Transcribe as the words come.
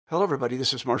Hello, everybody.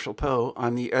 This is Marshall Poe.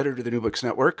 I'm the editor of the New Books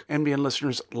Network. NBN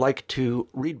listeners like to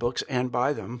read books and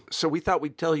buy them. So we thought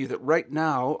we'd tell you that right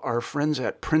now, our friends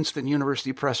at Princeton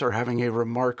University Press are having a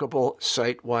remarkable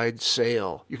site-wide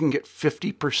sale. You can get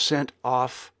 50%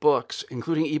 off books,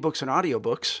 including ebooks and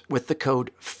audiobooks, with the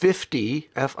code 50,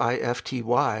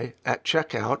 F-I-F-T-Y, at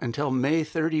checkout until May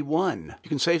 31. You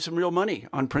can save some real money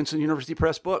on Princeton University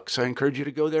Press books. I encourage you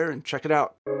to go there and check it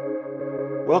out.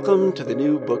 Welcome to the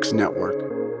New Books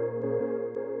Network.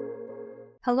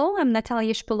 Hello, I'm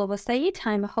Natalia Shpilova-Said.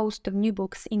 I'm a host of New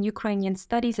Books in Ukrainian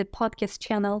Studies, a podcast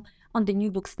channel on the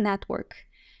New Books Network.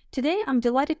 Today, I'm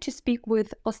delighted to speak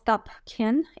with Ostap,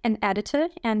 an editor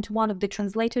and one of the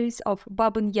translators of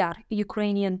Babyn,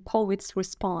 Ukrainian Poets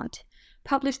Respond,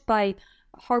 published by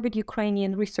Harvard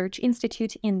Ukrainian Research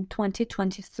Institute in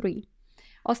 2023.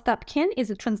 Ostap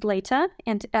is a translator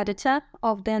and editor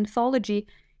of the anthology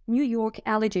New York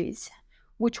Elegies,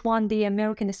 which won the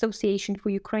American Association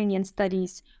for Ukrainian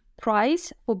Studies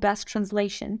Prize for Best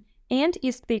Translation, and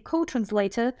is the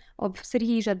co-translator of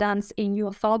Serhiy Zhadan's A New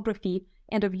Orthography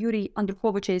and of Yuri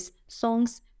Andrukhovich's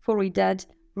Songs for a Dead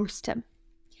Rooster.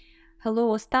 Hello,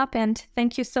 Ostap, and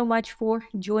thank you so much for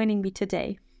joining me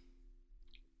today.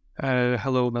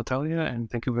 Hello, Natalia, and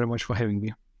thank you very much for having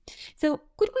me. So,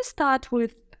 could we start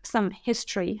with some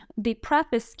history? The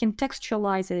preface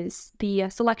contextualizes the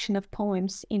selection of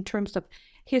poems in terms of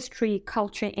history,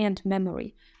 culture, and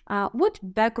memory. What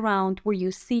background were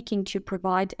you seeking to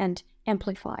provide and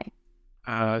amplify?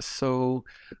 So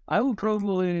I will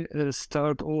probably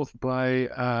start off by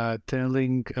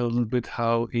telling a little bit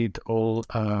how it all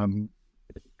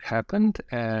happened.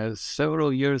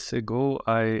 Several years ago,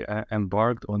 I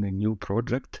embarked on a new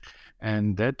project,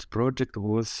 and that project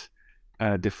was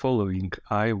the following.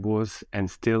 I was and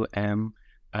still am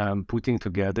putting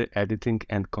together, editing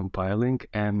and compiling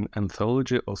an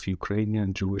anthology of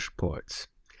Ukrainian Jewish poets.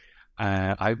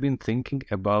 I've been thinking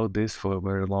about this for a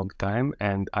very long time,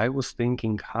 and I was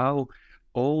thinking how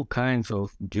all kinds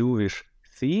of Jewish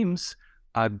themes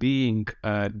are being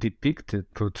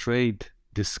depicted, portrayed,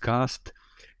 discussed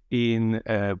in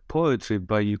poetry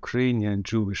by Ukrainian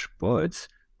Jewish poets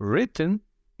written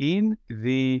in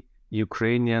the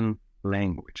Ukrainian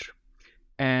language.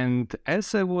 And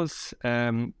as I was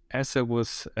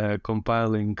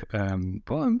compiling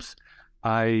poems,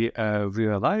 I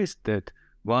realized that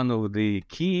one of the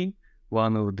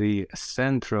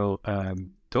central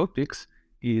topics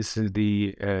is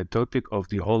the topic of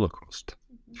the Holocaust.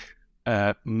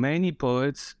 Many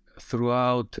poets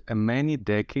throughout many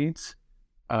decades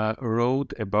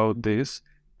wrote about this,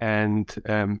 and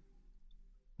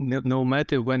no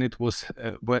matter when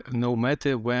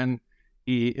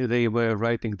they were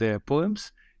writing their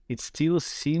poems, it still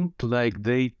seemed like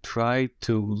they tried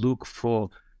to look for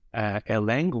a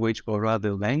language, or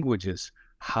rather languages,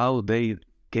 how they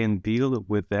can deal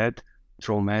with that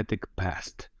traumatic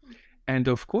past. And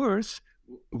of course,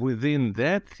 within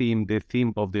that theme, the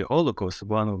theme of the Holocaust,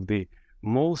 one of the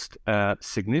most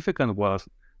significant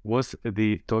was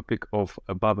the topic of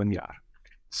Babyn.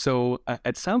 So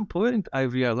at some point, I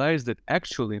realized that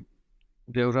actually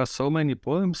there are so many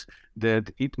poems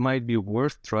that it might be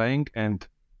worth trying and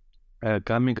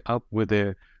coming up with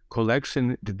a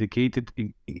collection dedicated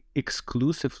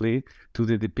exclusively to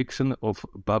the depiction of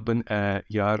Babyn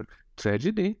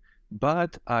tragedy.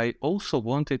 But I also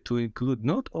wanted to include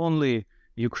not only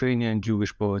Ukrainian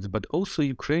Jewish poets, but also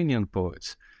Ukrainian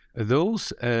poets,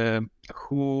 those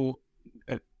who,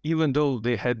 even though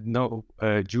they had no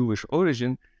Jewish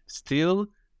origin, still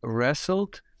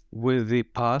wrestled with the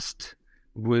past,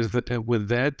 with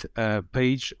that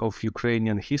page of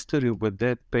Ukrainian history, with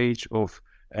that page of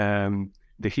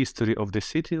the history of the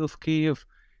city of Kiev,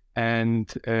 and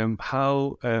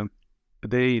how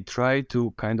they try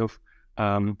to kind of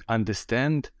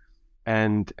understand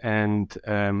and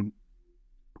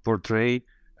portray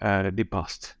the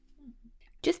past.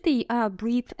 Just a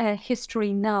brief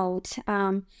history note.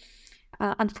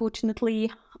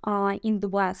 Unfortunately, in the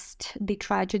West, the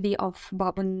tragedy of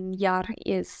Babyn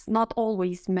is not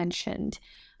always mentioned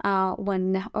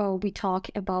when we talk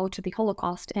about the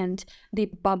Holocaust, and the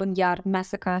Babyn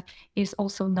massacre is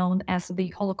also known as the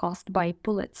Holocaust by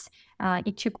bullets.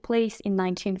 It took place in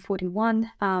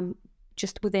 1941.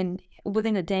 Just within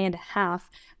a day and a half,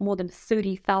 more than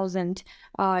 30,000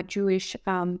 Jewish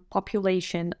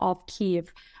population of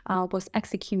Kiev was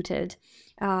executed,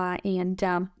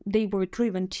 and they were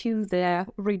driven to the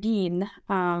ravine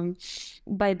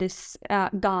by this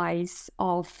guise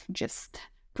of just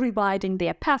providing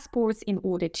their passports in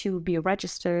order to be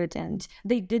registered, and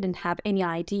they didn't have any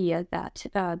idea that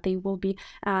they will be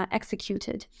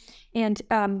executed. And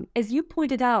as you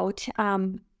pointed out,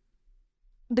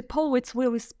 the poets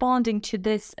were responding to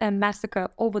this massacre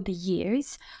over the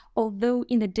years, although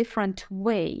in a different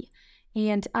way.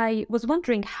 And I was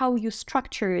wondering how you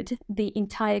structured the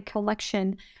entire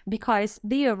collection, because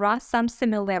there are some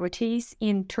similarities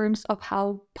in terms of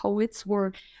how poets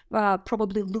were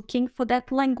probably looking for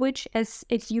that language, as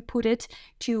you put it,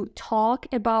 to talk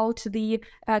about the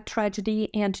tragedy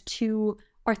and to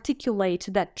articulate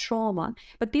that trauma.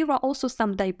 But there are also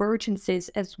some divergences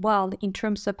as well in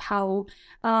terms of how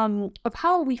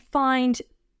we find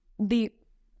the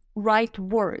right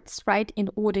words, right, in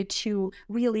order to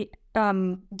really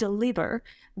deliver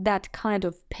that kind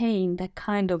of pain, that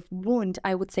kind of wound,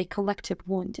 I would say collective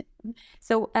wound.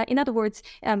 So in other words,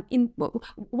 in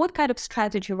what kind of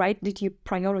strategy, right, did you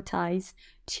prioritize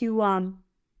to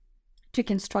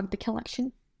construct the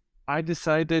collection? I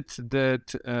decided that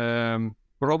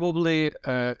probably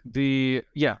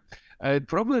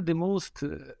the most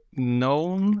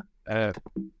known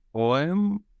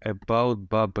poem about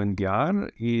Babyn Yar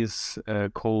is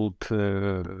called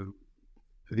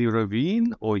The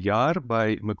Ravine or Yar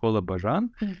by Mykola Bazhan.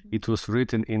 It was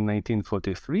written in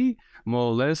 1943,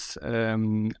 more or less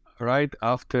right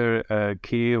after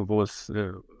Kiev was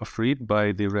freed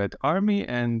by the Red Army,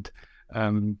 and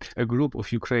a group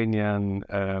of Ukrainian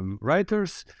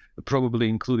writers, probably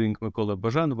including Mykola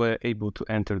Bazhan, were able to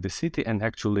enter the city and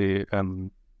actually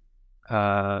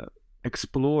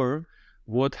explore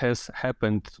what has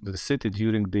happened to the city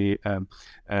during the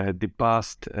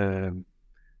past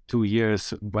 2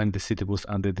 years when the city was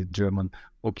under the German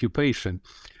occupation.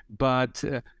 But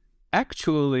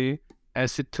actually,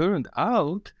 as it turned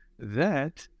out,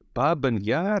 that Babyn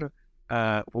Yar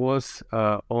was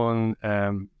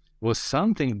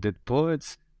something that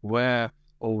poets were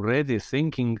already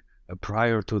thinking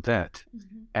prior to that.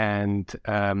 And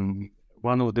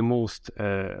one of the most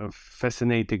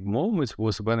fascinating moments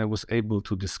was when I was able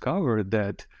to discover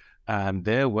that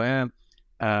there were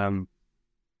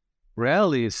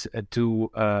rallies to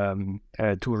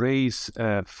raise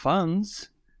funds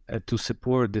to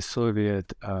support the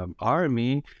Soviet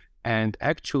army, and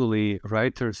actually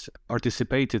writers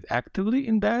participated actively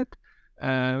in that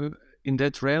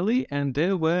rally, and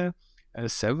there were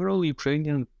several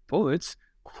Ukrainian poets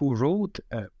who wrote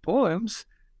poems,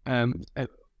 and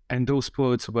those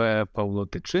poets were Pavlo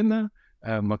Tychina,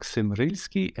 Maxim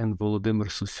Rylsky, and Volodymyr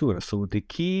Susura, so the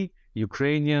key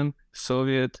Ukrainian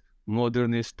Soviet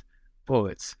modernist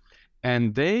poets.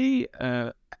 And their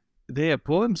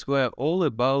poems were all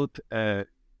about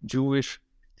Jewish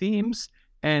themes,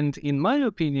 and in my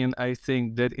opinion, I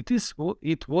think that it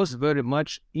was very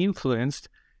much impacted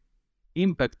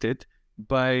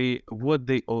by what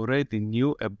they already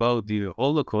knew about the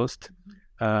Holocaust,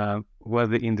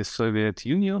 whether in the Soviet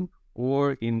Union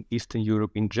or in Eastern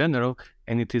Europe in general.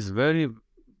 And it is very,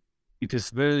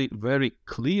 very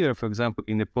clear, for example,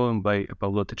 in a poem by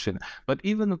Pavlo Tychina. But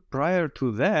even prior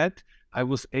to that, I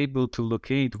was able to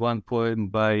locate one poem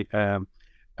by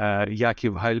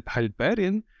Yakov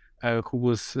Halperin, who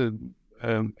was a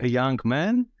young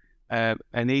man, a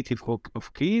native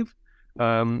of Kiev,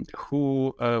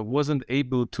 who wasn't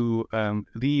able to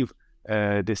leave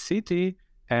the city,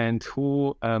 and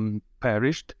who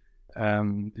perished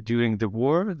during the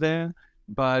war there.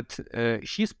 But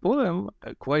his poem,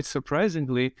 quite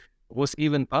surprisingly, was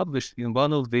even published in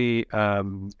one of the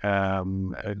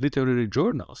literary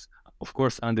journals, of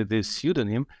course under this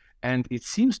pseudonym. And it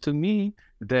seems to me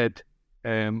that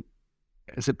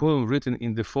as a poem written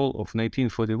in the fall of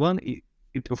 1941,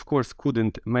 it of course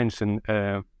couldn't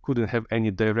have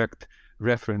any direct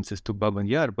references to Babyn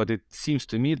Yar, but it seems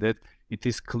to me that it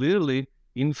is clearly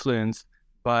influenced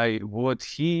by what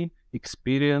he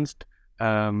experienced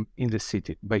in the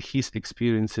city, by his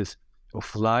experiences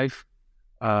of life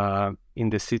in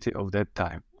the city of that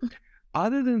time.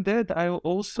 Other than that, I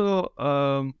also,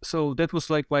 so that was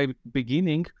like my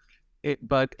beginning.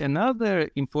 But another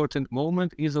important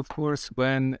moment is, of course,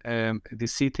 when the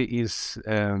city is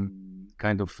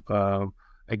kind of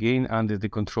again under the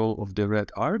control of the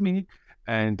Red Army,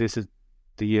 and this is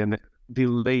the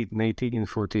late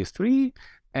 1943,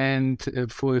 and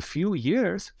for a few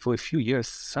years,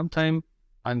 sometime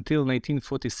until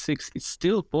 1946, it's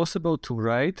still possible to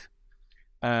write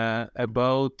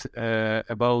about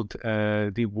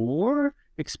the war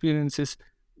experiences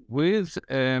with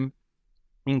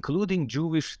including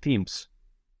Jewish themes,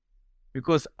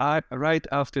 because right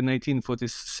after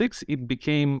 1946 it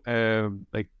became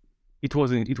like it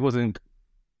wasn't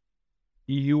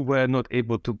you were not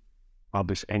able to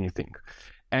publish anything.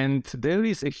 And there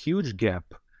is a huge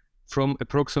gap from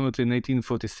approximately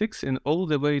 1946 and all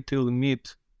the way till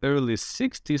mid-early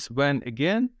 60s, when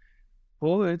again,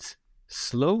 poets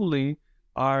slowly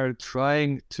are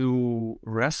trying to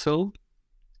wrestle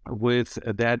with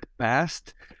that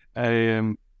past.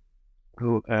 They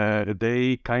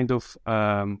kind of,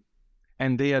 and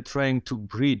they are trying to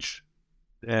bridge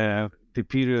the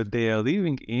period they are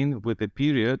living in with the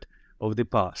period of the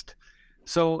past.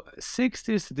 So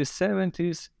 60s, the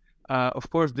 70s, of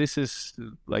course, this is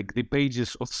like the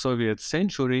pages of Soviet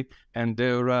century, and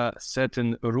there are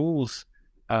certain rules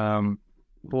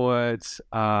poets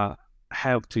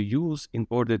have to use in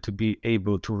order to be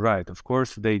able to write. Of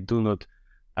course, they do not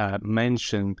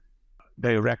mention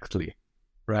directly,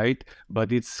 right?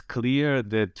 But it's clear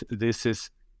that this is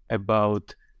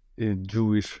about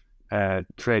Jewish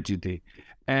tragedy.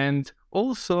 And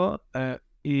also, at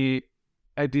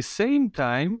the same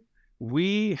time,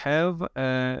 we have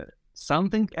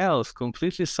something else,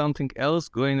 completely something else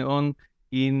going on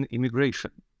in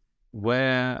immigration,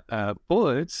 where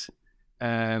poets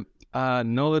are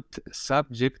not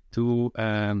subject to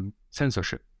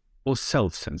censorship or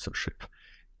self-censorship.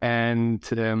 And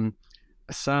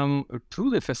some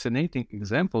truly fascinating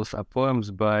examples are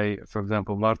poems by, for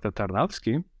example, Marta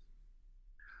Tarnavsky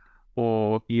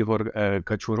or Igor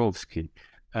Kachurovsky.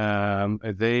 And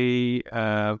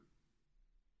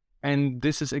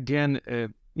this is again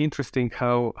interesting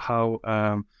how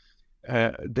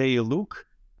they look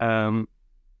at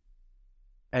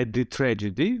the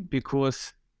tragedy,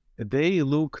 because they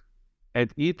look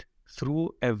at it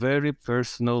through a very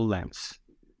personal lens,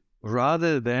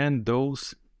 rather than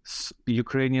those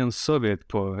Ukrainian Soviet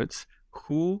poets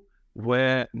who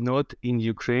were not in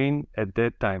Ukraine at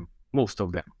that time. Most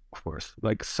of them, of course,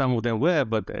 like some of them were,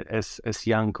 but as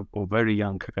young or very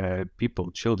young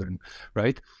people, children,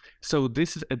 right? So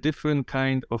this is a different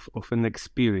kind of an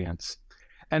experience.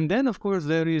 And then, of course,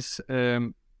 there is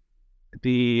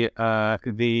the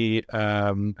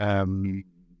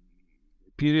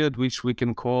period which we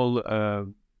can call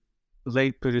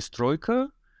late perestroika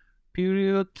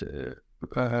period,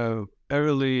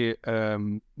 early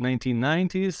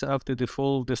 1990s, after the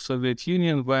fall of the Soviet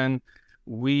Union, when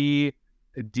we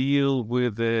deal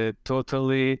with a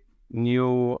totally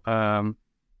new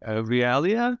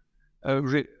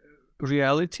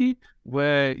reality,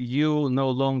 where you no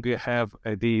longer have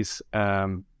these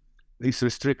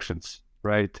restrictions,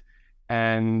 right?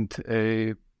 And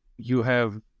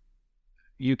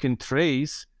you can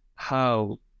trace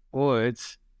how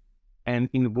poets and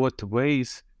in what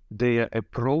ways they are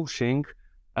approaching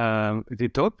the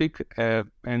topic.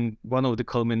 And one of the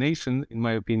culmination, in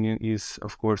my opinion, is,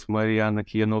 of course, Mariana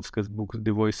Kianovska's book,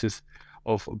 The Voices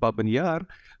of Babyn Yar,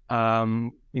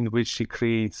 in which she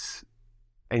creates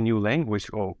a new language,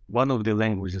 or one of the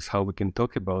languages, how we can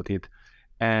talk about it.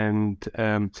 And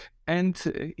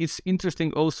it's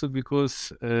interesting also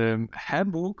because her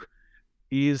book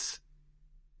is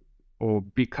or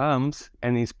becomes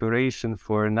an inspiration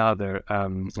for another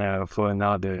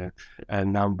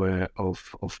number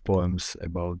of poems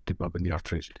about the Babyn Yar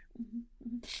tragedy.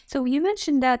 So you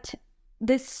mentioned that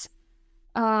this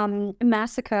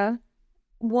massacre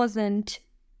wasn't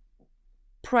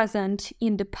present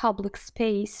in the public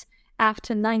space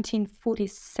after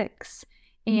 1946,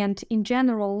 and in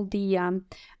general, the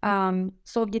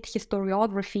Soviet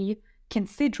historiography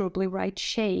considerably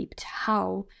shaped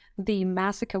how the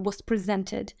massacre was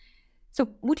presented. So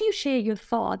would you share your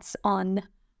thoughts on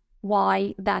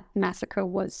why that massacre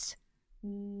was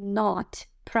not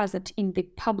present in the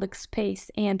public space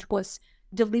and was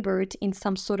delivered in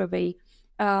some sort of a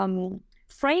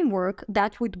framework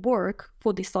that would work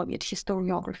for the Soviet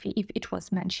historiography if it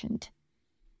was mentioned?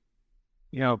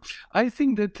 Yeah, I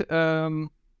think that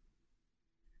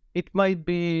it might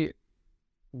be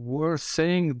worth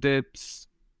saying that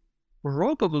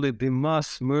probably the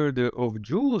mass murder of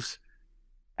Jews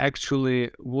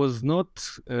actually was not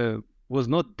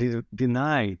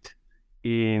denied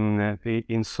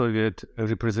in Soviet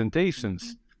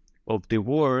representations of the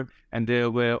war, and there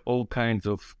were all kinds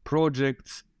of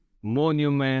projects,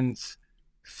 monuments,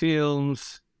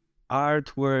 films,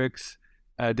 artworks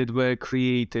that were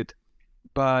created.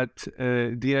 But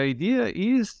the idea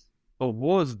is or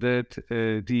was that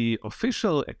the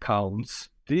official accounts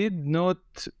did not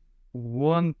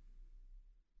want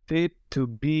it to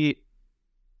be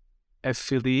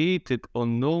affiliated or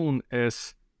known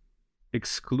as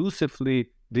exclusively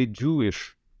the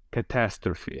Jewish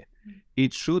catastrophe.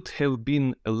 It should have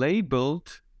been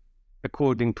labeled,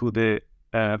 according to the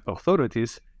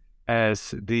authorities,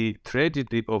 as the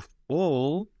tragedy of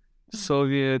all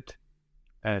Soviet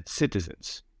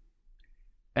citizens.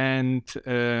 And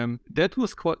that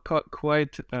was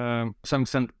quite some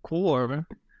core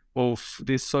of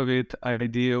this Soviet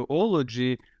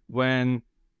ideology, when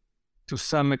to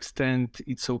some extent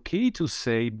it's okay to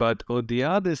say, but on the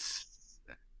other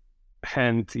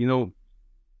hand,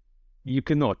 you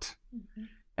cannot.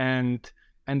 And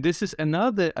this is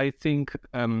another, I think,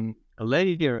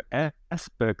 layer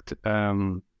aspect,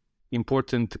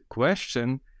 important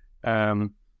question,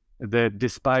 that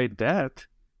despite that,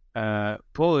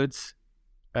 poets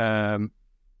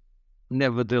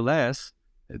nevertheless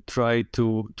try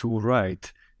to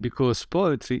write, because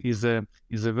poetry is a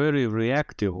very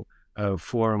reactive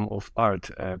form of art,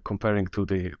 comparing to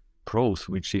the prose,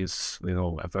 which is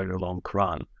a very long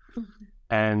run.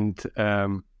 And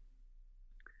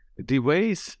the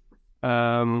ways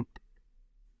I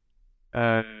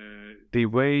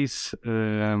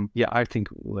think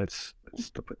let's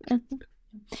stop it.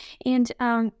 And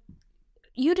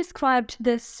you described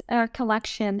this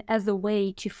collection as a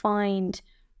way to find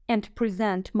and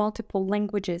present multiple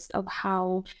languages of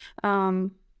how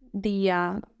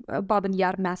the Babyn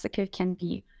Yar massacre can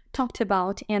be talked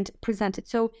about and presented.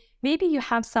 So maybe you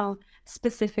have some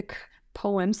specific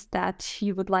poems that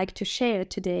you would like to share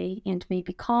today, and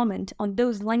maybe comment on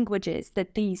those languages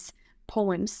that these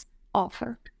poems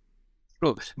offer.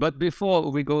 True. But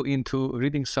before we go into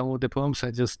reading some of the poems,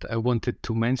 I wanted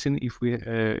to mention,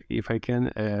 if I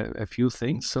can, a few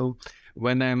things. So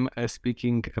when I'm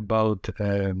speaking about,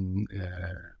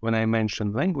 when I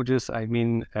mention languages, I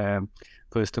mean,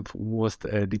 first of all,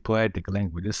 the poetic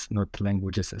languages, not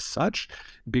languages as such,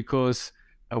 because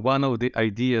one of the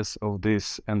ideas of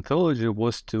this anthology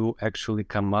was to actually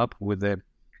come up with a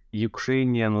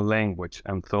Ukrainian language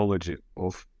anthology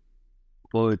of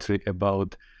poetry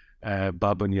about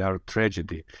Babyn Yar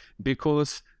tragedy,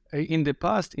 because in the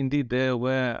past, indeed, there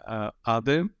were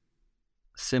other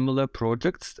similar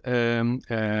projects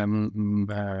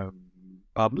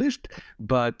published,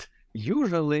 but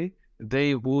usually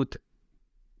they would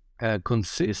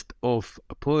consist of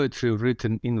poetry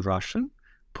written in Russian,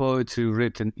 poetry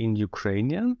written in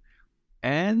Ukrainian,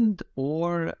 and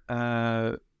or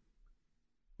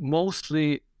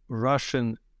mostly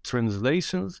Russian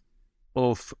translations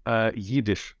of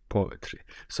Yiddish poetry.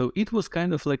 So it was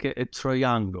kind of like a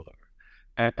triangular,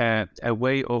 a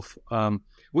way of,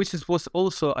 which was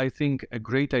also, I think, a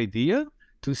great idea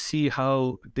to see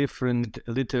how different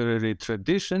literary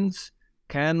traditions,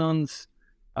 canons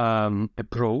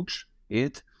approach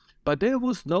it. But there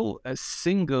was no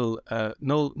single,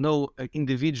 no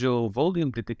individual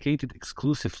volume dedicated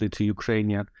exclusively to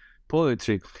Ukrainian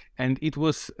poetry. And it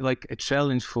was like a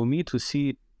challenge for me to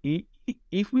see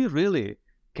if we really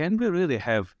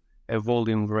have a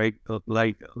volume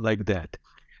like that.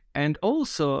 And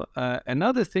also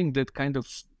another thing that kind of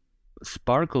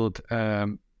sparkled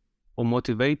or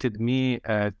motivated me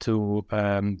to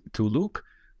look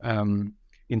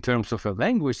in terms of a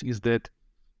language is that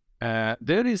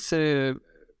there is a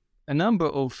number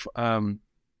of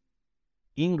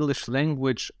English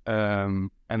language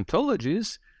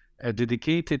anthologies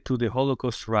dedicated to the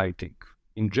Holocaust writing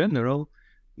in general,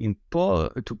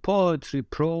 to poetry,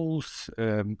 prose,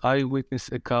 eyewitness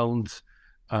accounts,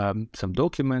 some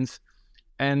documents,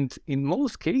 and in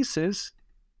most cases,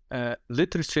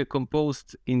 literature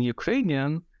composed in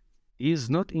Ukrainian is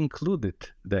not included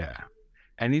there,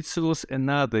 and it was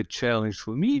another challenge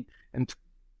for me, and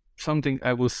something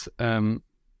that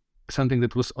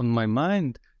was on my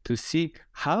mind, to see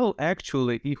how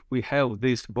actually, if we have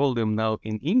this volume now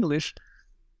in English,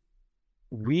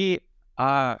 we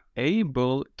are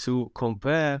able to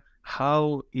compare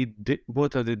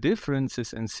what are the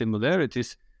differences and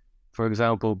similarities, for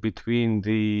example, between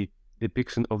the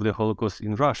depiction of the Holocaust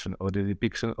in Russian, or the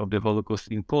depiction of the Holocaust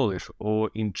in Polish,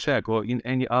 or in Czech, or in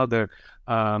any other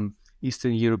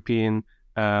Eastern European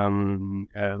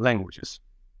languages.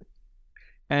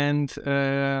 And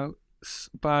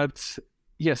but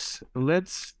yes,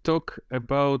 let's talk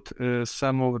about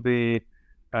some of the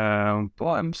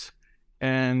poems,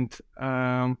 and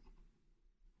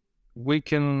we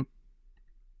can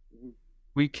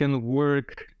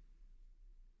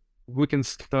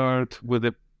start with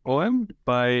a poem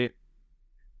by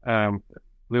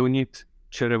Leonid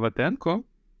Cherevatenko,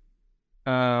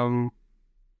 a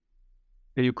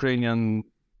Ukrainian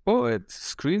poet,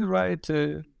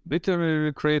 screenwriter,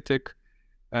 literary critic.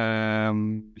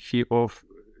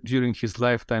 During his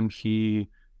lifetime, he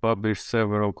published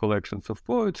several collections of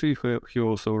poetry. He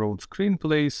also wrote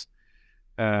screenplays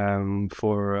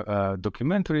for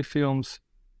documentary films,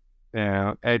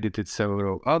 edited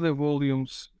several other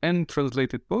volumes, and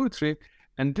translated poetry.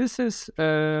 And this is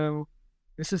a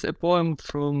poem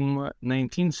from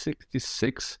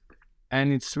 1966,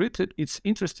 and it's written. It's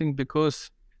interesting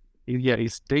because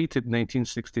it's dated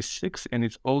 1966, and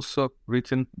it's also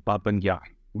written Babyn,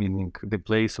 meaning the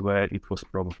place where it was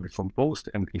probably composed.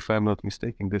 And if I'm not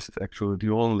mistaken, this is actually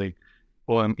the only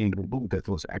poem in the book that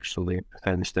was actually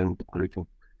finished and written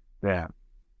there.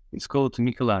 It's called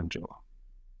Michelangelo.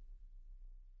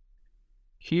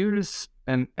 Here's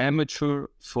an amateur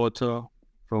photo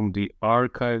from the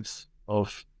archives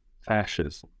of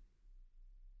fascism.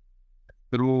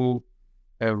 Through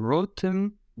a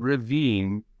rotten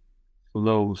ravine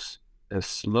flows a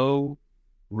slow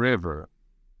river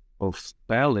of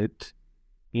pallid,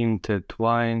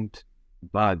 intertwined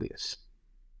bodies.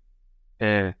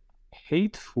 A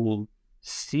hateful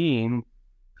scene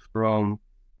from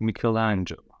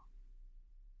Michelangelo.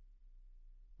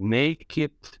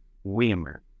 Naked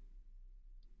women,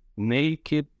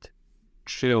 naked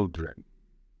children,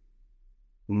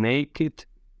 naked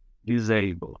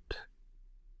disabled,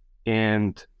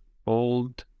 and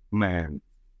old men.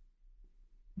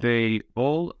 They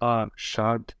all are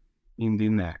shot in the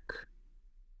neck,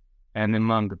 and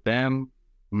among them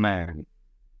men,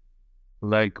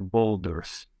 like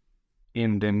boulders,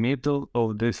 in the middle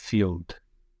of the field,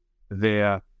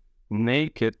 their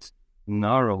naked,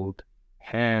 gnarled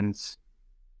hands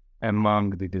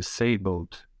among the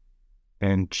disabled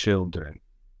and children.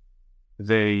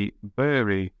 They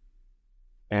bury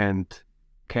and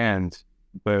can't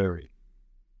bury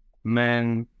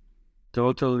men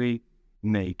totally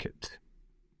naked,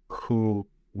 who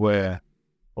were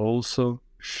also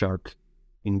shot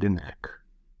in the neck.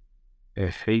 A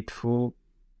hateful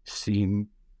scene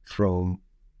from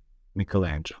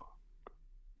Michelangelo.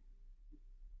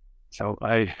 So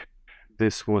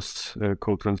this was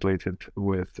co-translated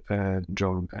with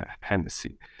John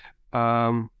Hennessy.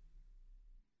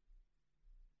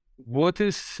 What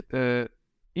is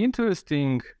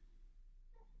interesting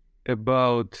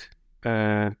about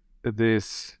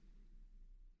this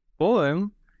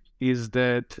poem is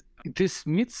that it is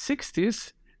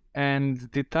mid-60s and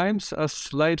the times are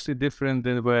slightly different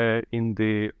than were in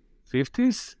the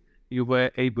 50s. You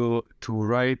were able to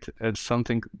write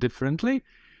something differently.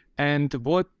 And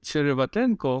what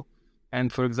Cherevatenko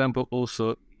and, for example,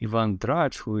 also Ivan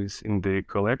Drac, who is in the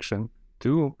collection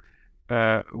too,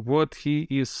 what he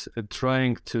is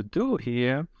trying to do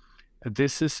here,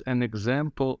 this is an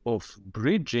example of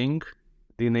bridging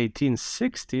the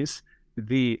 1960s,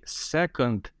 the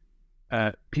second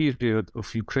period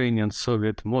of Ukrainian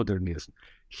Soviet modernism.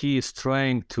 He is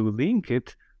trying to link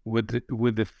it with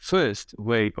the first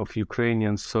wave of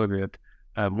Ukrainian Soviet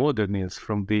modernism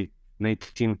from the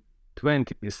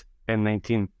 1920s and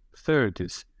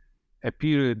 1930s, a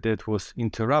period that was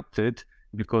interrupted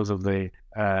because of the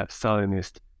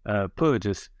Stalinist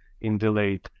purges in the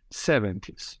late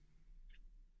 70s.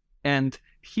 And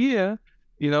here,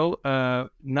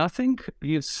 nothing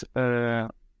is.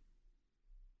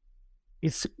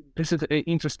 This is an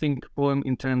interesting poem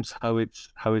in terms how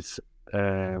it's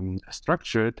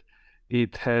structured.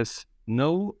 It has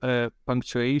no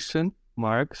punctuation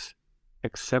marks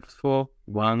except for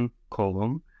one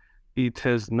column. It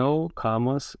has no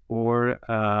commas or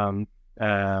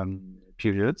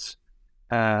periods.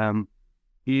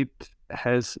 It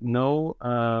has no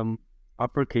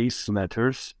uppercase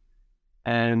letters,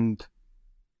 and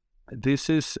this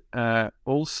is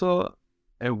also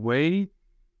a way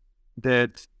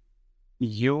that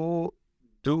you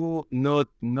do not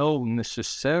know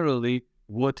necessarily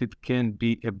what it can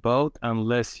be about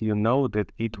unless you know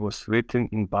that it was written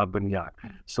in Babyn.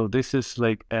 So this is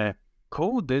like a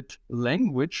coded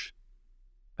language,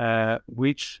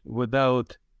 which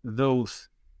without those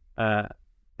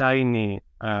tiny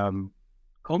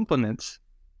components,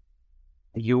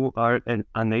 you are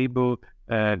unable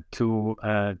to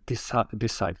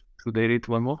decide. Should I read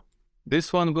one more?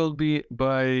 This one will be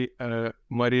by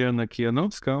Mariana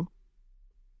Kianovska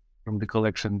from the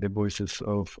collection The Voices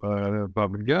of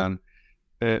Babyn,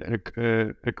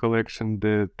 a collection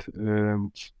that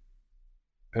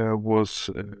was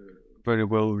very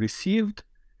well received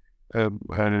by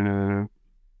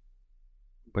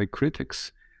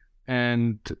critics.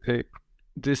 And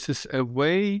this is a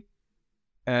way,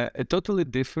 a totally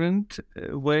different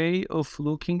way of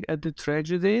looking at the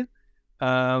tragedy.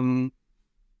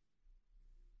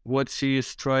 What she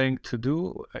is trying to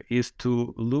do is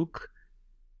to look,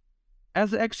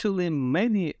 as actually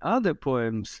many other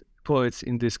poets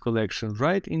in this collection,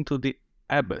 right into the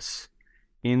abyss,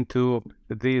 into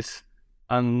this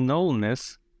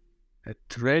unknownness, a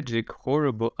tragic,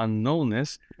 horrible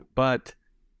unknownness, but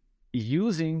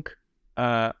using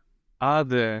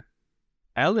other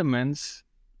elements,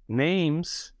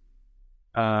 names,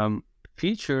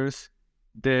 features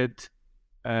that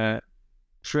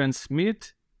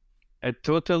transmit a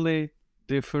totally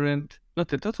different,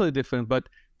 not a totally different, but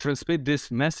transmit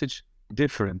this message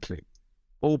differently,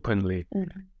 openly.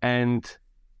 And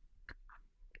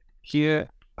here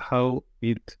how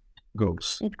it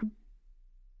goes.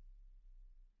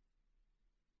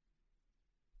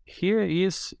 Here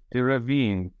is the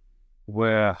ravine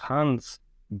where Hans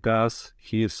does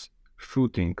his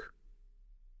shooting.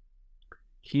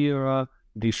 Here are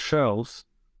the shells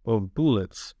of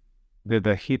bullets that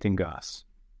are hitting us.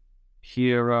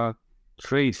 Here are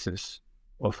traces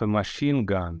of a machine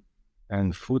gun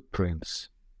and footprints.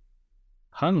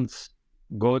 Hans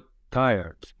got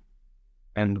tired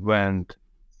and went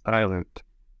silent.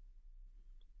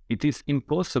 It is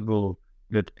impossible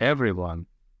that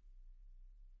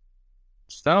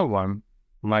someone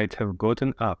might have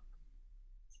gotten up,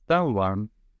 someone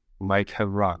might have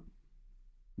run,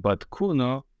 but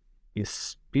Kuno is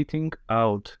spitting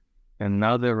out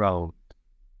another round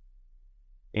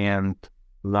and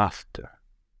laughter.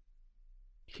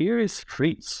 Here is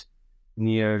Fritz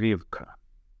near Rivka,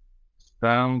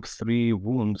 some 3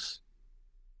 wounds,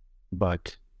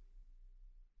 but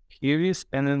here is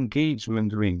an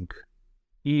engagement ring,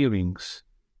 earrings,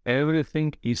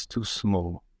 everything is too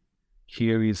small.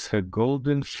 Here is her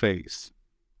golden face,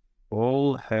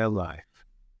 all her life.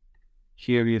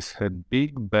 Here is her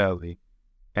big belly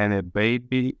and a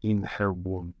baby in her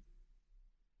womb.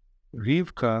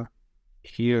 Rivka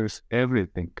hears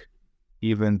everything,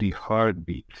 even the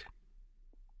heartbeat.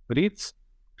 Fritz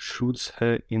shoots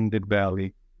her in the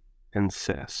belly and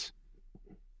says,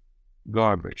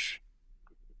 "Garbage."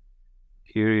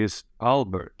 Here is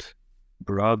Albert,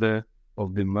 brother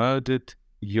of the murdered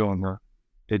Yona,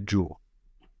 a Jew.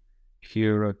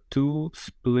 Here are 2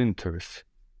 splinters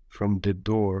from the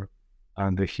door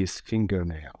under his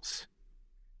fingernails.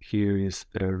 Here is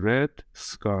a red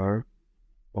scar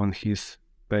on his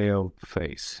pale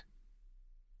face.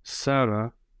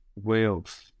 Sarah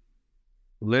wails,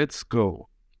 "Let's go,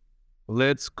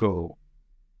 let's go,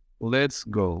 let's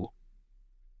go."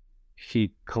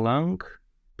 He clung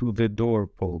to the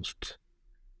doorpost,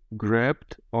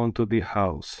 grabbed onto the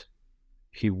house.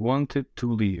 He wanted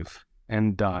to leave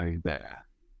and die there.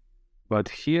 But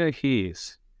here he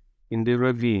is, in the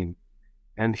ravine,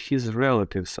 and his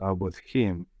relatives are with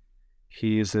him.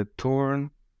 Here is a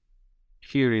torn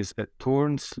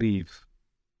sleeve,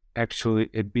 actually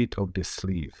a bit of the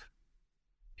sleeve.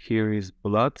 Here is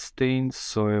blood-stained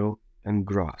soil and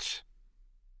grass.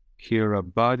 Here are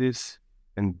bodies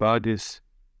and bodies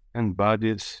and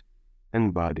bodies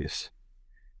and bodies.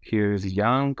 Here is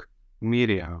young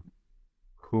Miriam,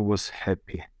 who was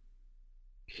happy.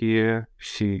 Here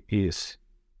she is,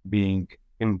 being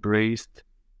embraced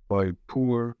by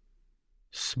poor,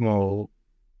 small,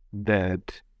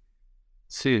 dead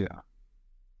Syria,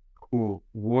 who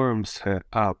warms her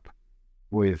up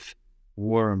with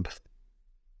warmth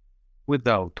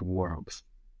without warmth.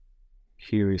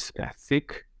 Here is a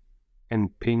thick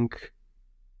and pink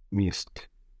mist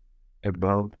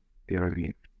above the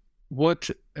ravine. What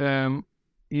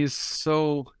is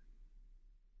so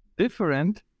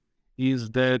different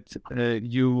is that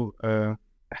you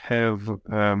have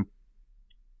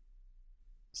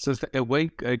so a way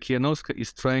Kianowska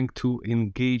is trying to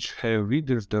engage her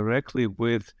readers directly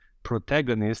with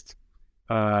protagonists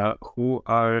who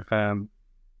are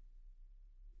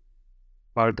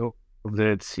part of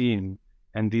that scene,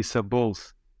 and these are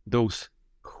both those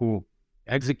who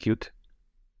execute.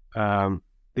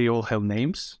 They all have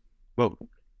names. Well,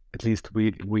 at least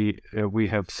we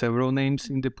have several names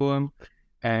in the poem,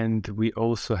 and we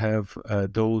also have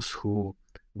those who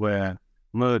were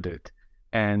murdered,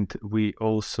 and we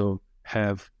also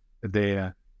have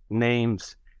their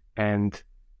names, and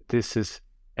this is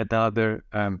another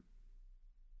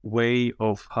way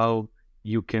of how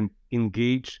you can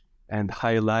engage and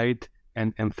highlight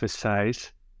and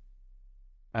emphasize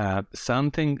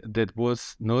something that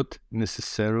was not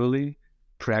necessarily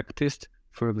practiced,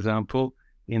 for example,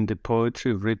 in the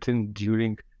poetry written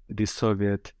during the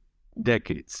Soviet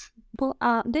decades. Well,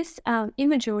 this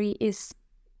imagery is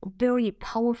very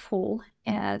powerful,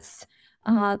 as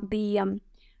the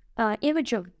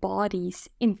image of bodies,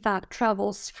 in fact,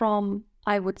 travels from,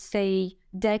 I would say,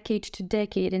 decade to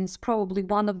decade, and it's probably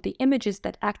one of the images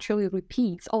that actually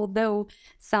repeats, although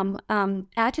some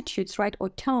attitudes, right, or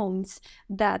tones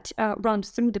that run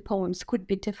through the poems could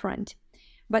be different.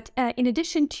 But in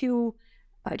addition to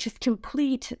just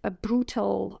complete,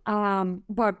 brutal,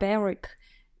 barbaric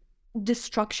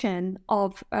destruction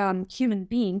of human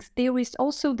beings, there is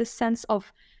also the sense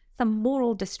of some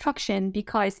moral destruction,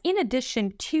 because in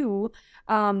addition to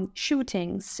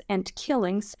shootings and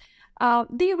killings,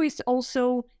 there is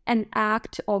also an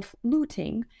act of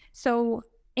looting. So,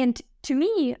 and to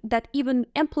me, that even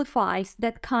amplifies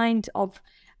that kind of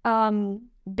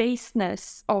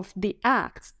baseness of the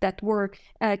acts that were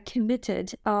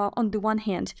committed on the one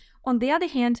hand. On the other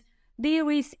hand, there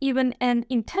is even an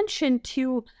intention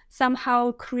to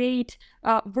somehow create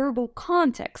verbal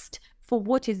context for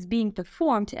what is being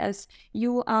performed, as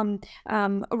you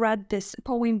read this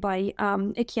poem by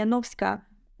Kianovska,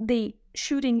 they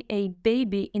shooting a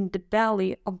baby in the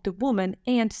belly of the woman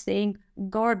and saying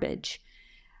garbage.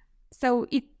 So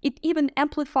it even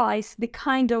amplifies the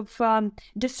kind of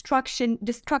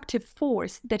destructive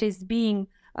force that is being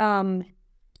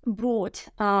brought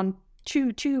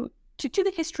to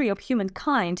the history of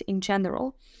humankind in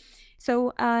general.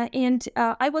 So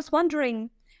I was wondering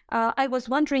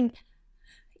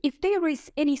if there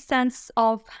is any sense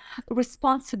of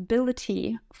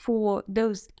responsibility for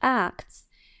those acts,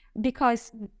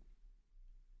 because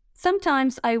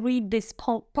sometimes I read these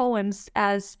poems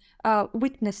as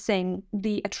witnessing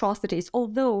the atrocities,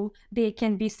 although there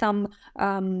can be some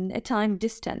time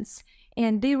distance.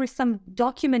 And there is some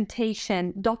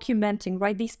documenting,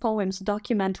 right? These poems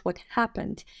document what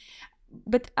happened.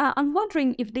 But I'm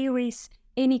wondering if there is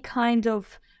any kind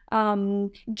of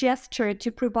gesture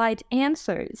to provide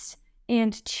answers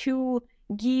and to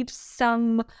give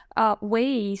some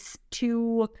ways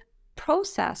to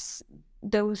process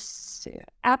those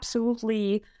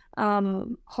absolutely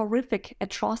horrific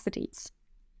atrocities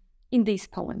in these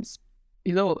poems.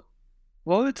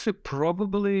 Poetry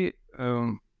probably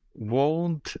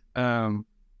won't,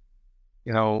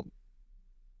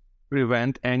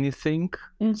 prevent anything,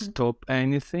 stop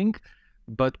anything,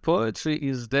 but poetry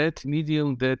is that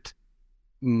medium that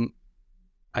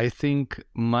I think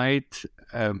might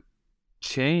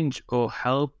change or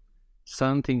help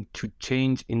something to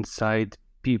change inside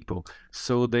people.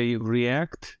 So they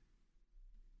react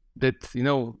that,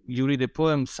 you read a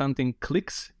poem, something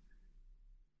clicks,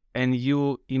 and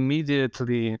you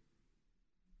immediately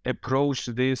approach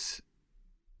this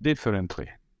differently.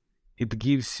 It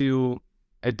gives you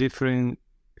a different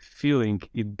feeling.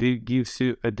 It gives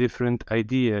you a different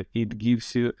idea. It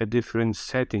gives you a different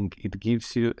setting. It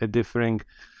gives you a different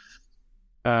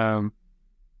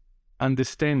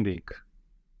understanding.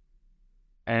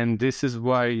 And this is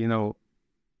why,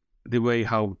 the way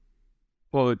how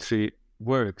poetry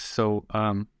works. So,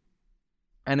 and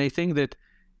I think that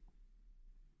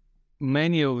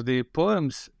many of the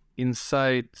poems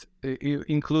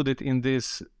included in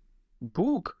this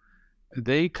book,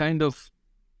 the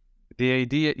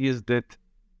idea is that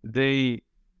they,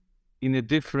 in a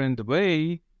different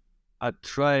way, are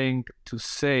trying to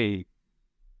say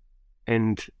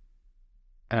and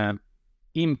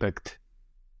impact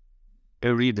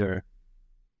a reader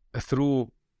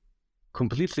through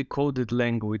completely coded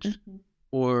language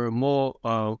or more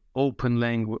open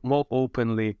language, more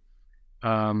openly,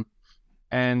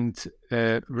 and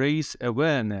raise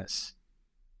awareness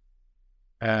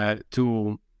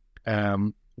to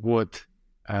what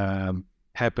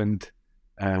happened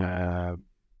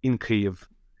in Kyiv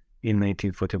in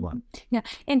 1941. Yeah,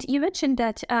 and you mentioned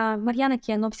that Mariana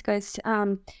Kianovska's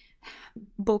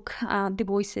book, The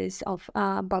Voices of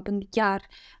Babyn Yar,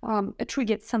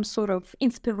 triggered some sort of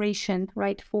inspiration,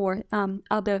 right, for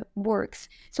other works.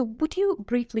 So would you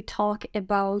briefly talk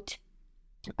about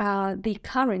the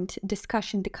current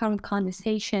discussion, the current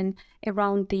conversation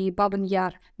around the Babyn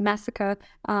Yar massacre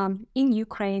in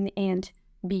Ukraine and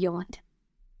beyond?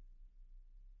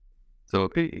 So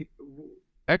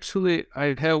actually,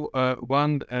 I have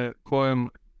one poem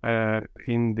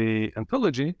in the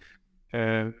anthology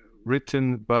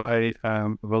written by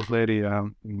Valeria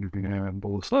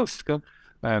Boleslavska,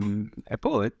 a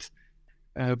poet,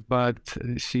 but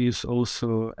she is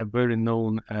also a very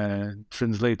known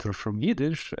translator from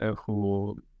Yiddish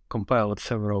who compiled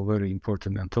several very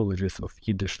important anthologies of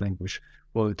Yiddish language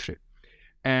poetry.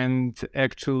 And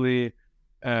actually,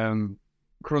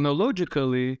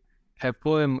 chronologically, her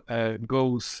poem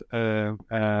goes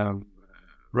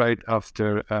right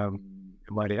after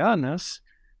Mariana's,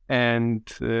 and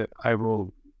I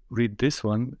will read this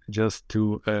one just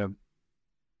to,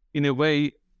 in a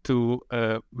way, to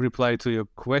reply to your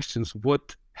questions.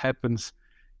 What happens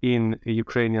in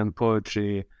Ukrainian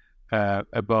poetry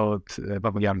about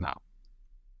Babyn Yar now?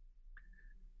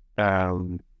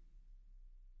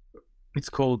 It's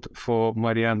called For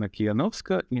Mariana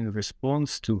Kianovska in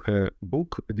response to her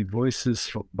book, The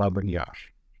Voices of Babyn Yar.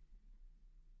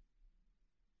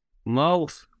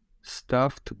 mouth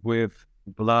stuffed with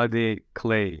bloody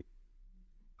clay.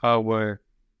 Our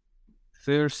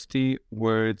thirsty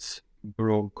words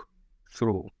broke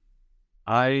through.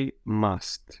 I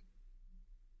must.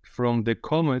 From the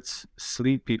comet's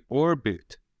sleepy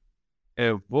orbit,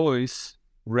 a voice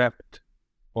rapped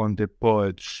on the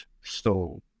poet's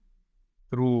soul.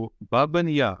 Through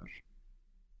Babyn,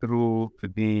 through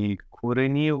the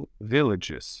Ukrainian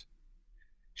villages,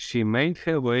 she made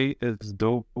her way as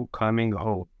though coming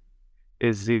home,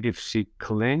 as if she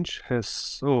clenched her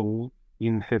soul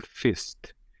in her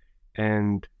fist,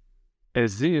 and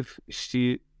as if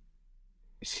she'd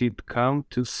come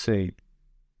to say,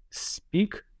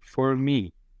 "Speak for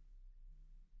me.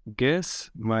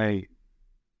 Guess my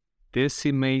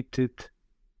decimated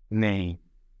name.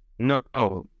 No,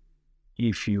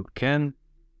 if you can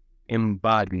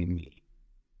embody me."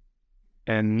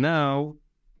 And now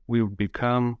you've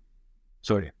become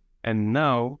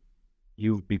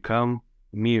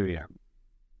Miriam,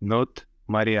 not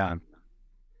Marianne.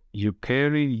 You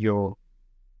carry your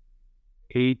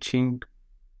aching,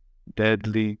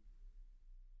 deadly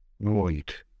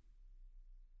void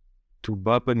to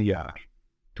Babyn,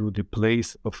 to the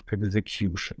place of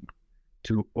execution,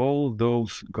 to all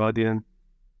those guardian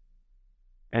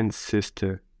and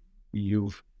sister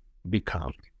you've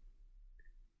become.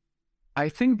 I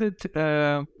think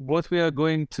that what we are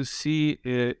going to see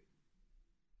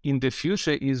in the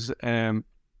future is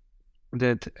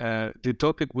that the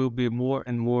topic will be more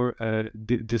and more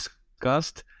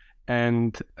discussed,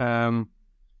 and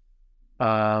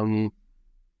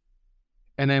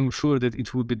I'm sure that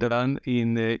it will be done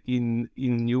in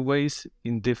new ways,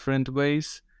 in different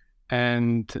ways,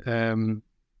 and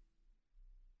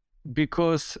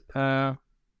because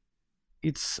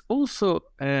it's also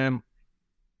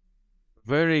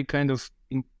very kind of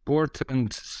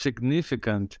important,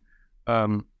 significant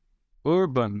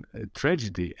urban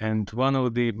tragedy, and one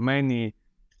of the many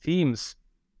themes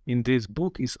in this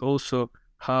book is also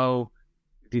how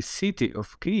the city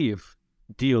of Kyiv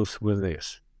deals with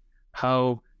this,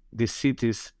 how the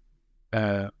city's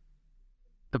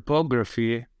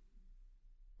topography,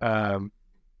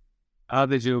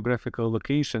 other geographical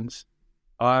locations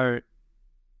are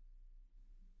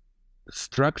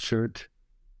structured,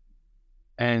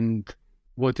 and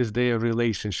what is their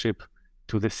relationship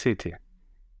to the city.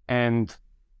 And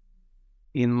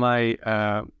in my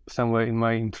somewhere in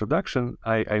my introduction,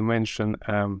 I mentioned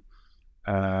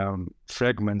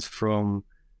fragments from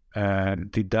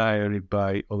the diary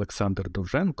by Alexander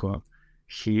Dovzhenko.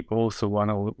 He also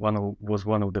was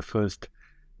one of the first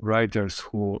writers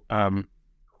who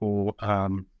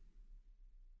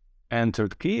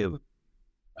entered Kyiv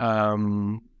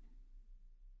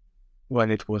when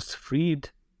it was freed,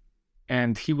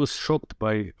 and he was shocked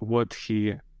by what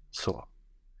he saw.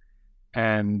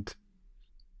 And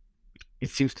it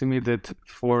seems to me that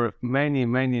for many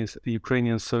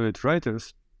Ukrainian Soviet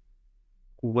writers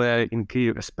who were in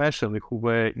Kyiv, especially who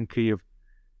were in Kyiv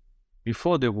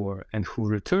before the war and who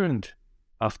returned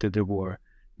after the war,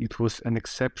 it was an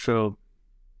exceptional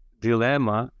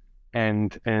dilemma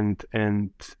and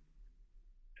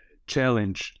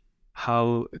challenge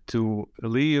how to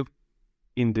live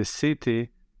in the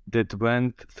city that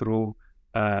went through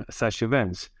such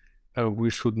events. We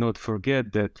should not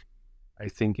forget that I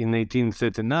think in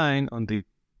 1839, on the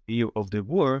eve of the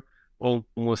war,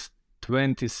 almost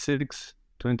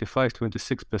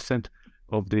 26%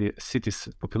 of the city's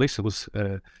population was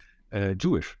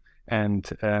Jewish, and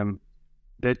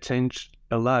that changed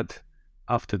a lot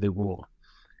after the war.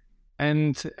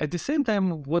 And at the same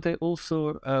time, what I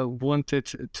also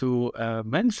wanted to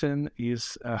mention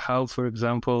is how, for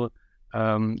example,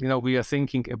 we are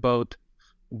thinking about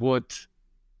what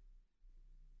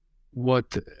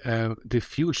the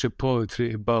future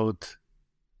poetry about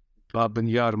Babyn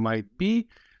Yar might be,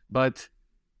 but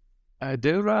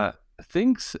there are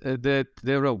things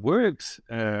there are works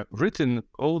written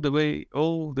all the way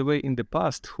in the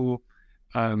past who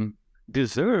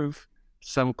deserve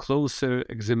some closer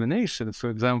examination. For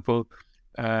example,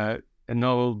 a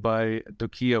novel by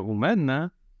Dokia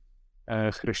Umenna,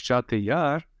 Хрещатий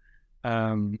Яр,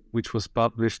 which was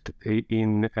published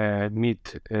in mid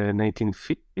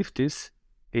 1950s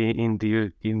in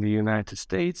the United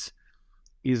States,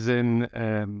 is an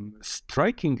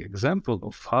striking example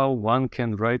of how one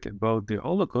can write about the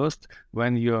Holocaust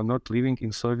when you are not living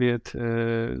in Soviet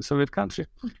country.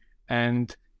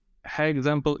 And her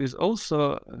example is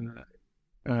also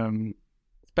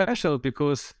special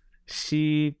because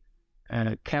she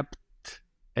kept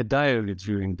a diary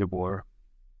during the war,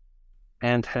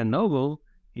 and her novel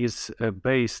is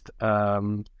based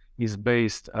is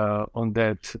based on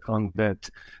that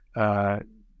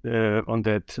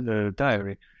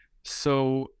diary.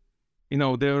 So,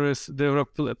 there are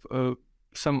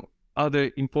some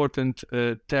other important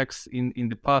texts in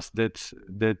the past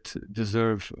that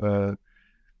deserve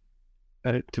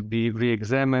to be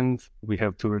re-examined. We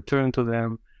have to return to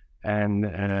them and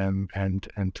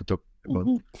to talk about.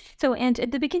 So, and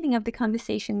at the beginning of the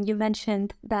conversation, you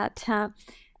mentioned that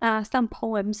some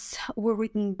poems were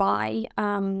written by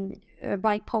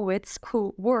poets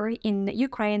who were in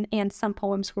Ukraine, and some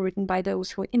poems were written by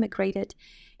those who immigrated.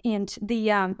 And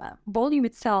the volume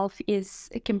itself is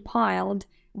compiled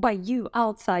by you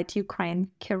outside Ukraine,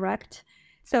 correct?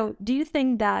 So do you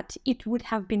think that it would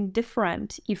have been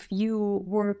different if you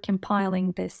were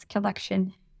compiling this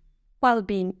collection while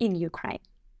being in Ukraine?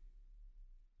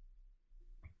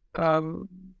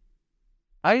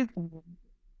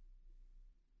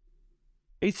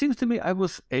 It seems to me I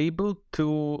was able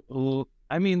to.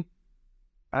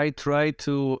 I tried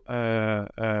to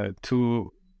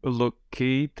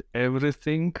locate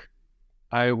everything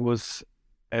I was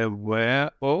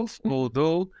aware of,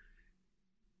 although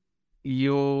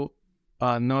you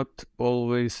are not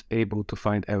always able to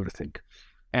find everything.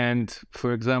 And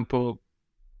for example,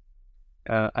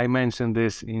 I mentioned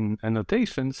this in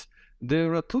annotations.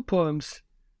 There are two poems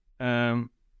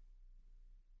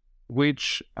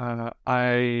which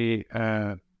I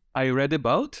read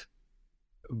about,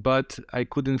 but I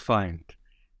couldn't find,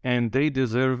 and they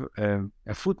deserve a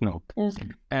footnote.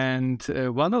 And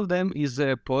one of them is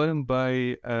a poem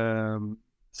by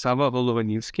Sava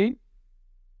Volovanivsky,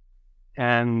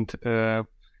 and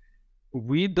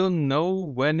we don't know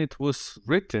when it was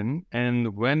written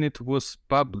and when it was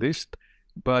published,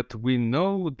 but we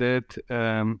know that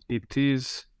it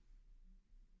is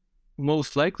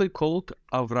most likely called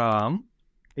Abraham,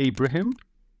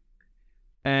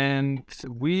 and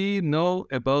we know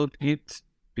about it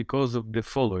because of the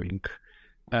following.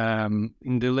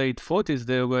 In the late 40s,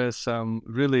 there were some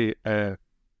really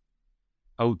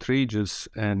outrageous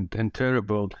and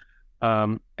terrible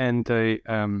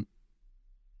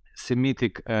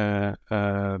anti-Semitic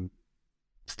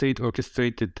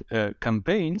state-orchestrated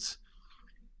campaigns,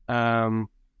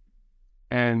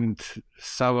 and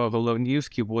Sava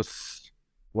Volonyevsky was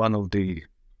one of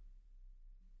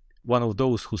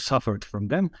those who suffered from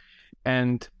them,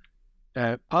 and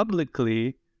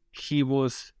publicly he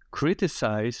was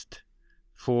criticized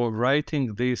for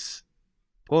writing this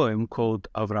poem called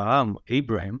Abraham,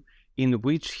 in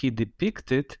which he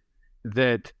depicted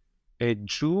that a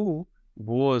Jew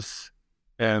was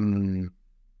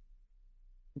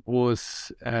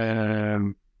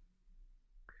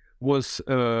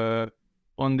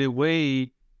on the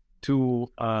way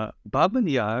to Babyn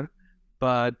Yar,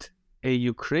 but a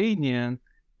Ukrainian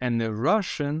and a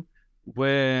Russian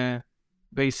were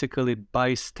basically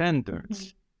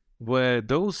bystanders, were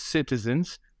those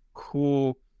citizens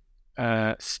who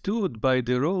stood by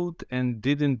the road and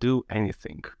didn't do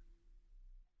anything.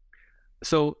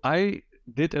 So I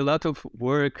did a lot of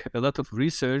work, a lot of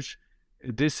research.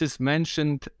 This is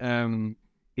mentioned in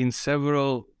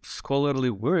several scholarly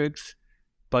works,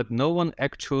 but no one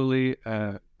actually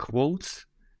quotes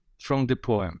from the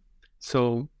poem.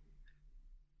 So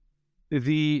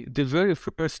the very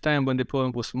first time when the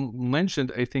poem was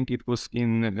mentioned, I think it was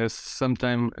in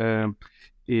sometime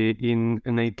in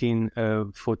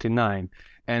 1849,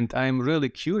 and I'm really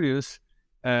curious,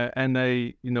 and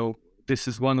this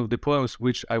is one of the poems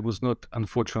which I was not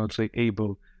unfortunately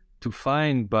able to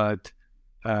find, but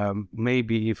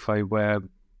maybe if I were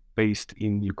based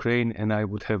in Ukraine and I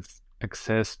would have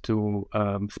access to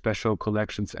special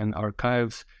collections and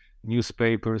archives,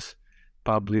 newspapers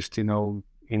published, in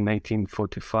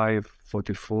 1945,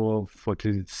 44,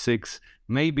 46,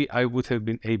 maybe I would have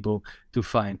been able to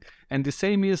find. And the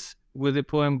same is with the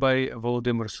poem by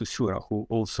Volodymyr Susura, who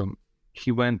also,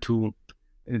 he went to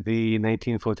the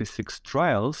 1946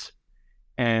 trials,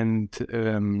 and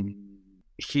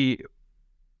he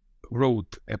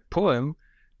wrote a poem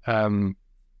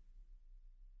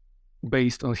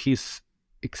based on his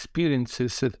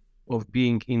experiences of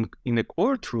being in a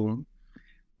courtroom,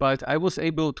 but I was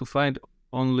able to find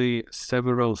only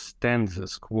several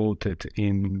stanzas quoted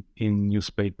in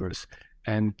newspapers.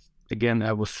 And again,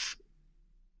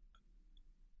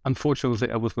 unfortunately,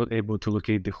 I was not able to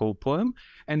locate the whole poem.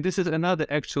 And this is another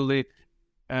actually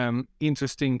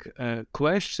interesting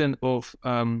question of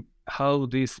how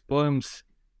these poems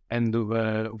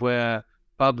were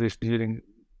published during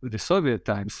the Soviet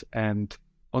times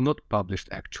or not published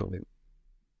actually.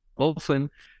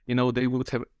 Often, they would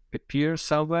have appear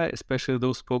somewhere, especially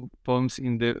those poems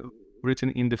written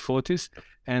in the 40s.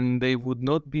 and they would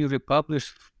not be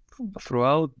republished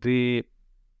throughout the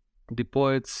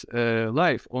poet's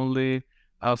life. Only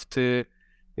after,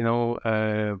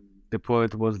 the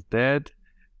poet was dead,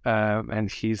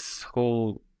 and his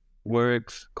whole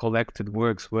collected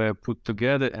works were put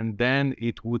together, and then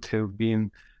it would have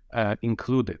been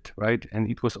included, right? And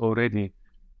it was already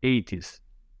 80s.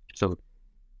 So,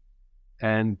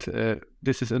 and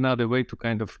this is another way to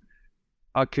kind of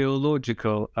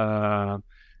archaeological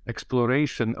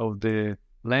exploration of the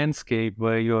landscape,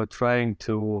 where you're trying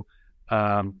to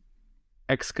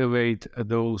excavate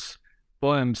those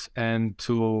poems and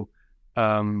to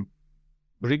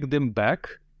bring them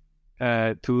back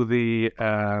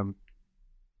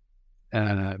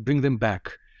bring them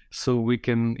back, so we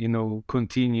can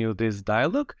continue this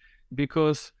dialogue,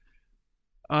 because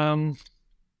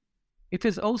it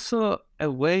is also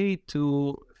a way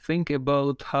to think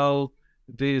about how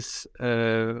this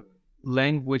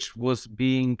language was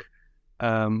being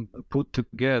put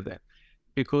together,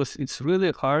 because it's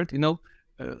really hard.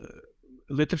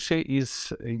 Literature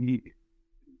is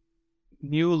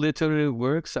new literary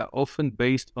works are often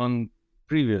based on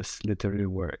previous literary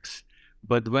works,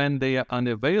 but when they are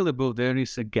unavailable, there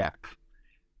is a gap,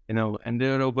 and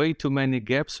there are way too many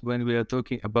gaps when we are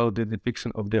talking about the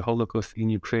depiction of the Holocaust in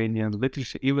Ukrainian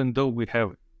literature, even though we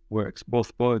have works,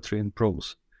 both poetry and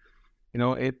prose,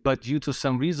 but due to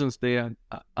some reasons they are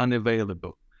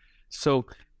unavailable. So,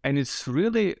 and it's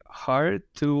really hard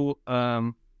to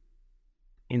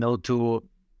to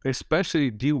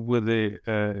especially deal with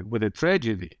the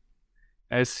tragedy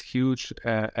as huge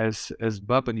as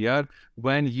Babyn Yar,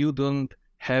 when you don't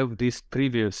have this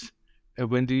previous,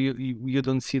 when you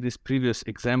don't see these previous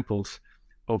examples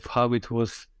of how it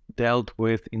was dealt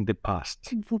with in the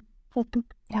past.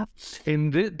 Yeah.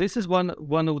 And this is one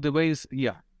of the ways.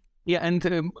 Yeah,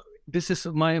 and this is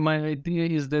my idea,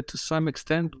 is that to some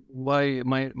extent why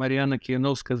Mariana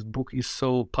Kianovska's book is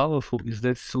so powerful is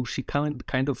that so she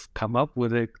kind of come up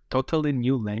with a totally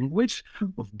new language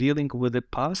of dealing with the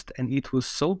past, and it was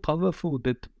so powerful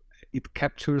that it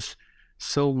captures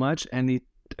so much, and it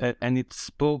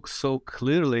spoke so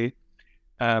clearly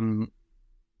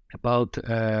about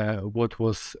what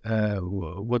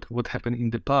happened in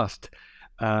the past,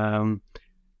 and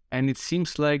it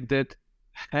seems like that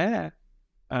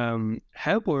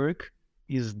her work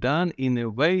is done in a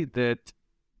way that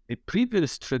the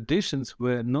previous traditions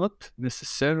were not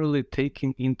necessarily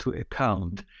taken into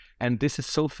account. And this is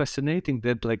so fascinating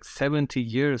that 70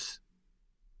 years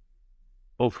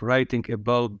of writing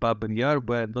about Babyn Yar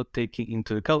were not taking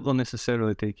into account, not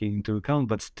necessarily taking into account,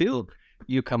 but still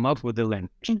you come up with the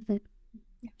language. Mm-hmm.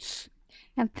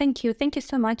 And thank you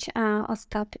so much,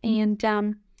 Ostap, and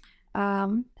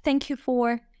thank you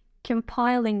for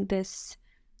compiling this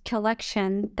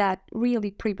collection that really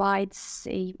provides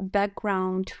a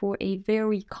background for a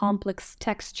very complex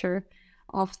texture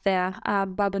of the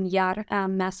Babyn Yar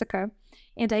massacre.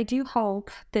 And I do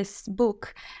hope this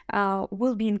book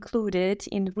will be included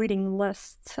in reading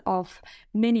lists of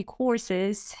many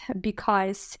courses,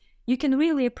 because you can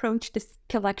really approach this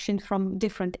collection from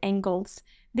different angles.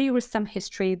 There is some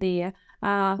history there.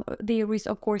 There is,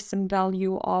 of course, some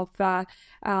value of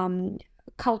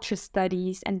culture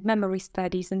studies and memory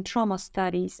studies and trauma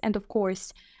studies, and of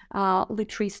course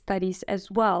literary studies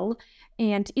as well.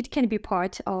 And it can be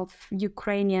part of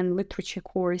Ukrainian literature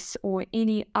course or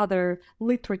any other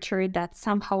literature that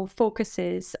somehow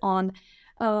focuses on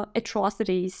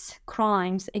atrocities,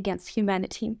 crimes against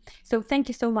humanity. So thank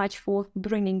you so much for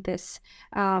bringing this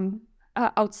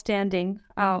outstanding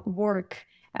work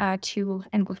to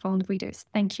Anglophone readers.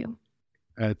 Thank you.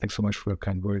 Thanks so much for your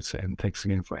kind words, and thanks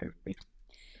again for having me.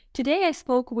 Today I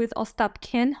spoke with Ostap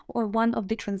Ken, or one of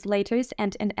the translators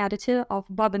and an editor of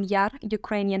Babyn Yar,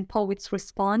 Ukrainian Poets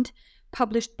Respond,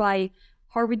 published by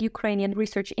Harvard Ukrainian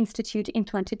Research Institute in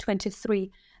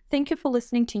 2023. Thank you for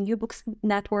listening to New Books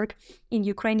Network in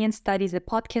Ukrainian Studies, a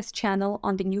podcast channel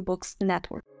on the New Books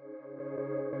Network.